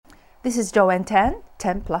This is Joanne Tan,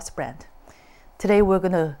 10 Plus Brand. Today we're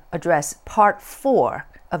going to address part 4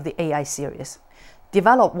 of the AI series.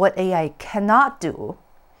 Develop what AI cannot do,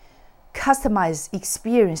 customize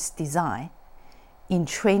experience design in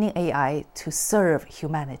training AI to serve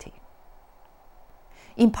humanity.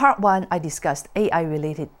 In part 1, I discussed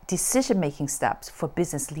AI-related decision-making steps for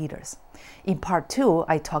business leaders. In part 2,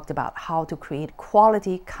 I talked about how to create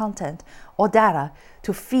quality content or data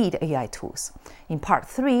to feed AI tools. In part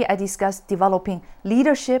 3, I discussed developing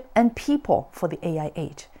leadership and people for the AI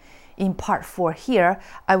age. In part 4 here,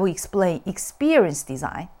 I will explain experience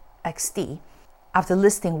design, XD, after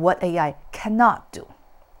listing what AI cannot do.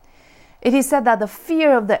 It is said that the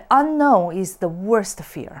fear of the unknown is the worst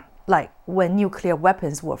fear. Like when nuclear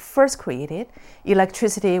weapons were first created,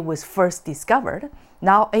 electricity was first discovered,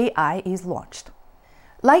 now AI is launched.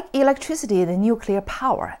 Like electricity and nuclear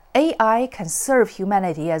power, AI can serve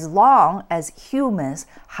humanity as long as humans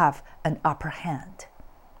have an upper hand.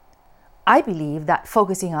 I believe that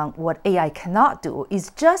focusing on what AI cannot do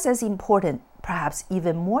is just as important, perhaps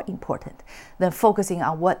even more important, than focusing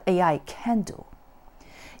on what AI can do.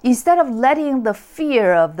 Instead of letting the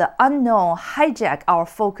fear of the unknown hijack our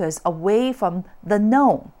focus away from the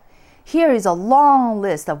known, here is a long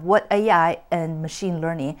list of what AI and machine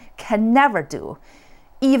learning can never do,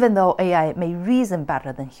 even though AI may reason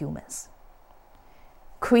better than humans.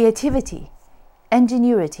 Creativity,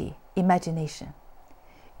 ingenuity, imagination,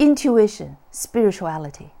 intuition,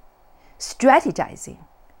 spirituality, strategizing,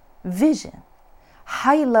 vision,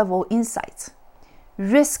 high-level insights,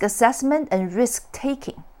 risk assessment and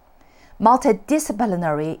risk-taking,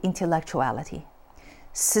 multidisciplinary intellectuality,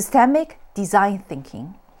 systemic design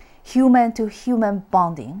thinking, human-to-human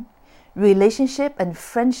bonding, relationship and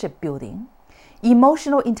friendship building,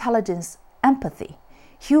 emotional intelligence, empathy,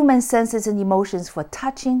 human senses and emotions for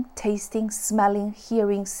touching, tasting, smelling,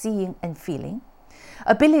 hearing, seeing, and feeling,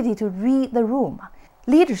 ability to read the room,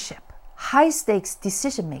 leadership, high-stakes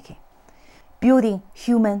decision-making, building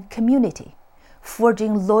human community,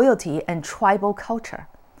 forging loyalty and tribal culture,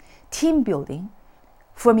 team building,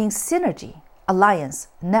 forming synergy, alliance,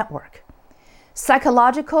 network,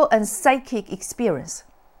 psychological and psychic experience,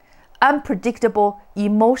 unpredictable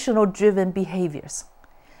emotional-driven behaviors,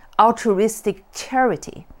 altruistic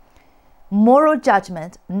charity, moral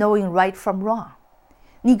judgment, knowing right from wrong,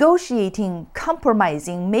 negotiating,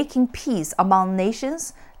 compromising, making peace among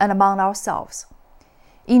nations and among ourselves,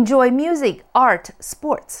 enjoy music, art,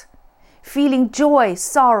 sports, feeling joy,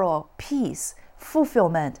 sorrow, peace,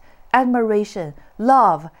 fulfillment, admiration,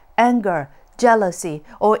 love, anger, jealousy,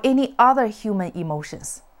 or any other human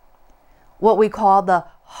emotions. What we call the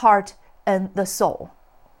heart and the soul.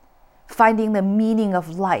 Finding the meaning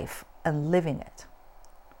of life and living it.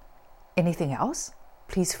 Anything else?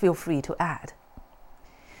 Please feel free to add.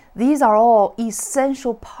 These are all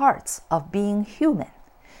essential parts of being human,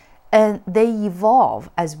 and they evolve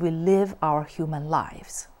as we live our human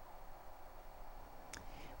lives.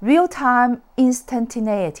 Real-time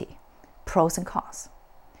instantaneity, pros and cons.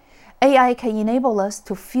 AI can enable us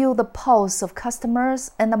to feel the pulse of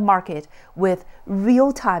customers and the market with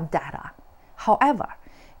real-time data. However,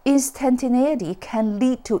 instantaneity can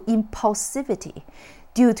lead to impulsivity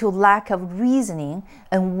due to lack of reasoning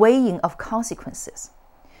and weighing of consequences,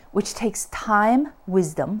 which takes time,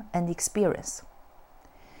 wisdom, and experience.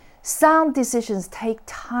 Sound decisions take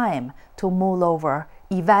time to mull over,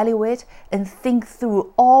 evaluate, and think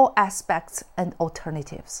through all aspects and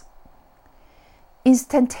alternatives.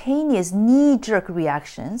 Instantaneous knee-jerk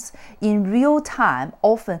reactions in real time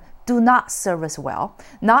often do not serve us well,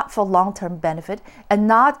 not for long-term benefit, and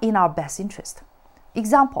not in our best interest.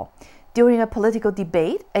 Example, during a political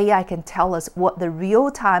debate, AI can tell us what the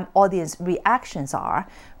real-time audience reactions are,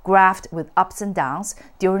 graphed with ups and downs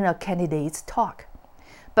during a candidate's talk.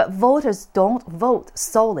 But voters don't vote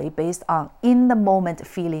solely based on in-the-moment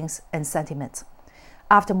feelings and sentiments.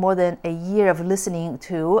 After more than a year of listening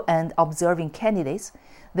to and observing candidates,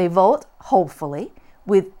 they vote, hopefully,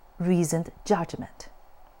 with reasoned judgment.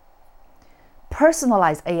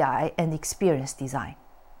 Personalized AI and experience design.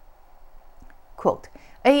 Quote,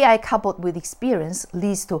 AI coupled with experience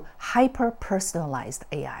leads to hyper-personalized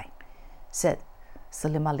AI, said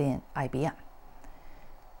Salim Lin, IBM.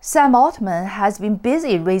 Sam Altman has been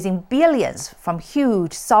busy raising billions from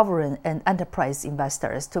huge sovereign and enterprise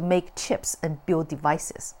investors to make chips and build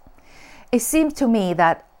devices. It seems to me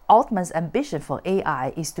that Altman's ambition for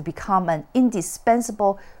AI is to become an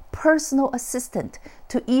indispensable personal assistant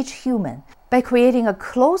to each human by creating a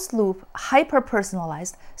closed-loop,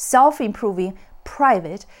 hyper-personalized, self-improving,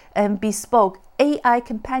 private, and bespoke AI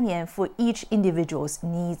companion for each individual's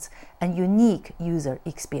needs and unique user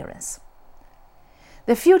experience.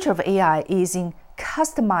 The future of AI is in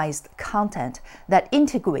customized content that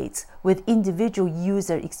integrates with individual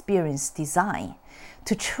user experience design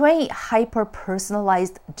to train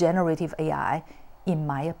hyper-personalized generative AI, in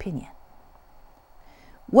my opinion.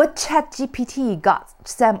 What ChatGPT got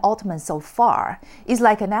Sam Altman so far is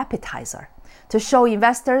like an appetizer to show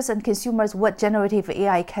investors and consumers what generative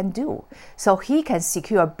AI can do, so he can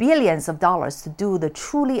secure billions of dollars to do the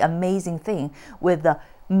truly amazing thing with the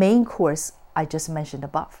main course I just mentioned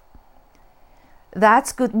above.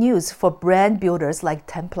 That's good news for brand builders like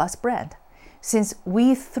 10 Plus Brand, since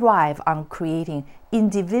we thrive on creating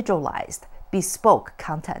individualized, bespoke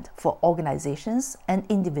content for organizations and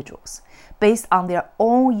individuals based on their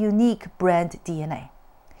own unique brand DNA.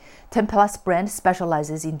 10 Plus Brand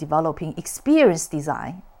specializes in developing experience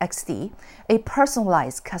design, XD, a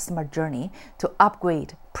personalized customer journey to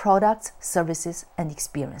upgrade products, services, and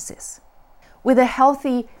experiences. With a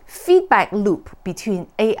healthy feedback loop between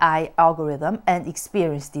AI algorithm and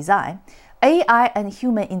experience design, AI and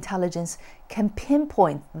human intelligence can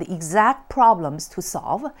pinpoint the exact problems to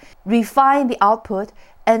solve, refine the output,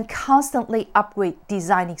 and constantly upgrade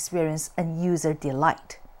design experience and user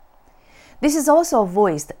delight. This is also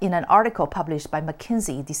voiced in an article published by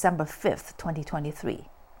McKinsey December 5th, 2023.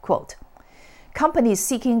 Quote, "Companies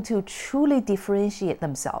seeking to truly differentiate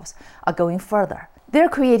themselves are going further. They're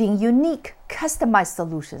creating unique, customized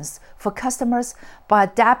solutions for customers by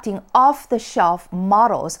adapting off-the-shelf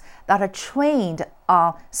models that are trained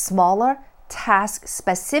on smaller,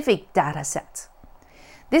 task-specific data sets.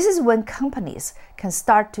 This is when companies can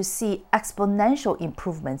start to see exponential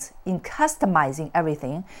improvements in customizing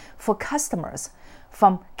everything for customers,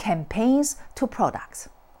 from campaigns to products.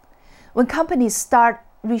 When companies start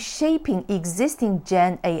reshaping existing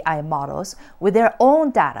Gen AI models with their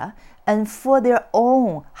own data and for their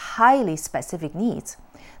own highly specific needs,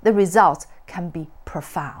 the results can be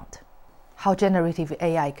profound." How generative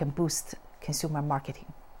AI can boost consumer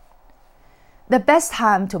marketing. The best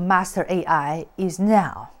time to master AI is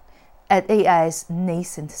now, at AI's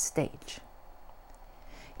nascent stage.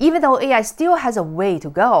 Even though AI still has a way to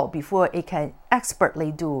go before it can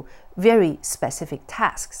expertly do very specific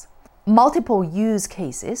tasks, multiple use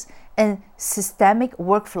cases, and systemic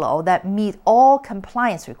workflow that meet all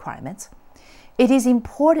compliance requirements, it is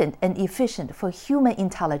important and efficient for human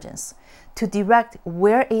intelligence to direct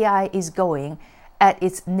where AI is going at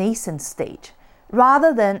its nascent stage,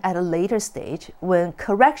 rather than at a later stage when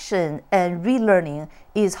correction and relearning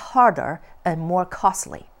is harder and more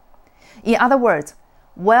costly. In other words,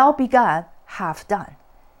 well begun, half done.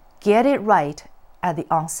 Get it right at the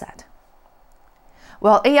onset.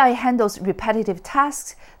 While AI handles repetitive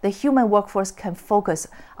tasks, the human workforce can focus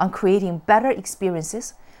on creating better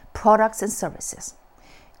experiences, products, and services,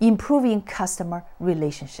 improving customer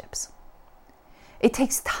relationships. It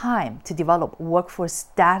takes time to develop workforce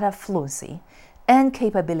data fluency and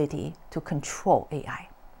capability to control AI.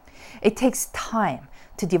 It takes time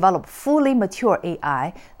to develop fully mature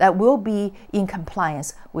AI that will be in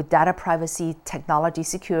compliance with data privacy, technology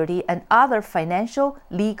security, and other financial,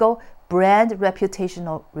 legal, brand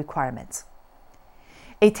reputational requirements.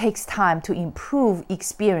 It takes time to improve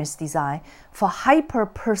experience design for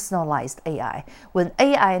hyper-personalized AI when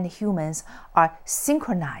AI and humans are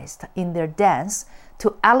synchronized in their dance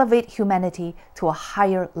to elevate humanity to a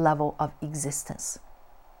higher level of existence.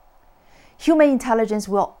 Human intelligence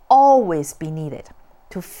will always be needed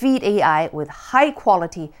to feed AI with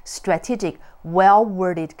high-quality, strategic,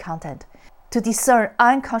 well-worded content, to discern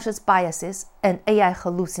unconscious biases and AI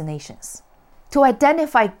hallucinations, to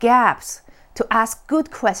identify gaps, to ask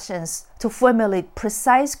good questions, to formulate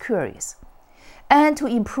precise queries, and to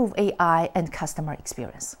improve AI and customer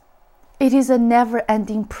experience. It is a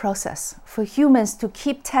never-ending process for humans to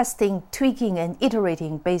keep testing, tweaking, and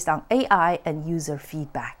iterating based on AI and user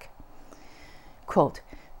feedback. Quote,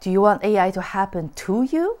 "Do you want AI to happen to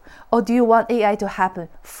you, or do you want AI to happen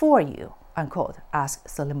for you?" Unquote, asked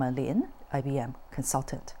Selima Lin, IBM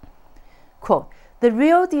consultant. Quote, "The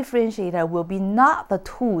real differentiator will be not the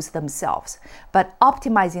tools themselves, but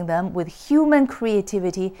optimizing them with human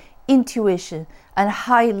creativity, intuition, and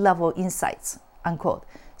high-level insights," unquote,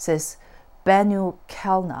 says Benu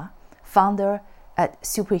Kellner, founder at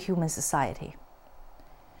Superhuman Society.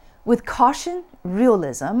 With caution,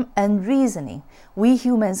 realism, and reasoning, we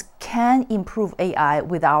humans can improve AI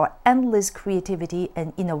with our endless creativity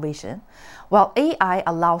and innovation, while AI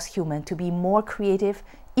allows humans to be more creative,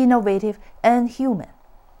 innovative, and human.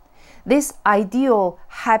 This ideal,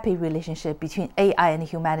 happy relationship between AI and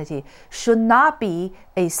humanity should not be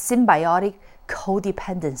a symbiotic,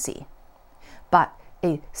 codependency, but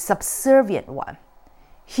a subservient one.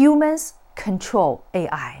 Humans control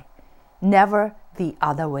AI, never the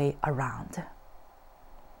other way around.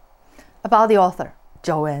 About the author,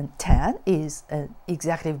 Joanne Tan is an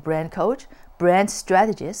executive brand coach, brand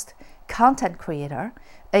strategist, content creator,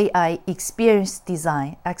 AI experience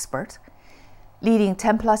design expert, leading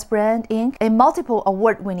 10 Plus Brand Inc., a multiple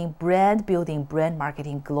award-winning brand building, brand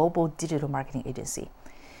marketing, global digital marketing agency.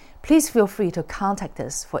 Please feel free to contact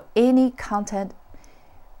us for any content,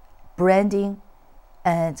 branding,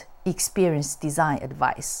 and experience design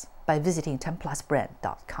advice by visiting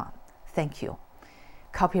 10plusbrand.com. Thank you.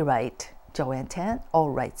 Copyright Joanne Tan,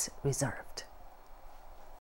 all rights reserved.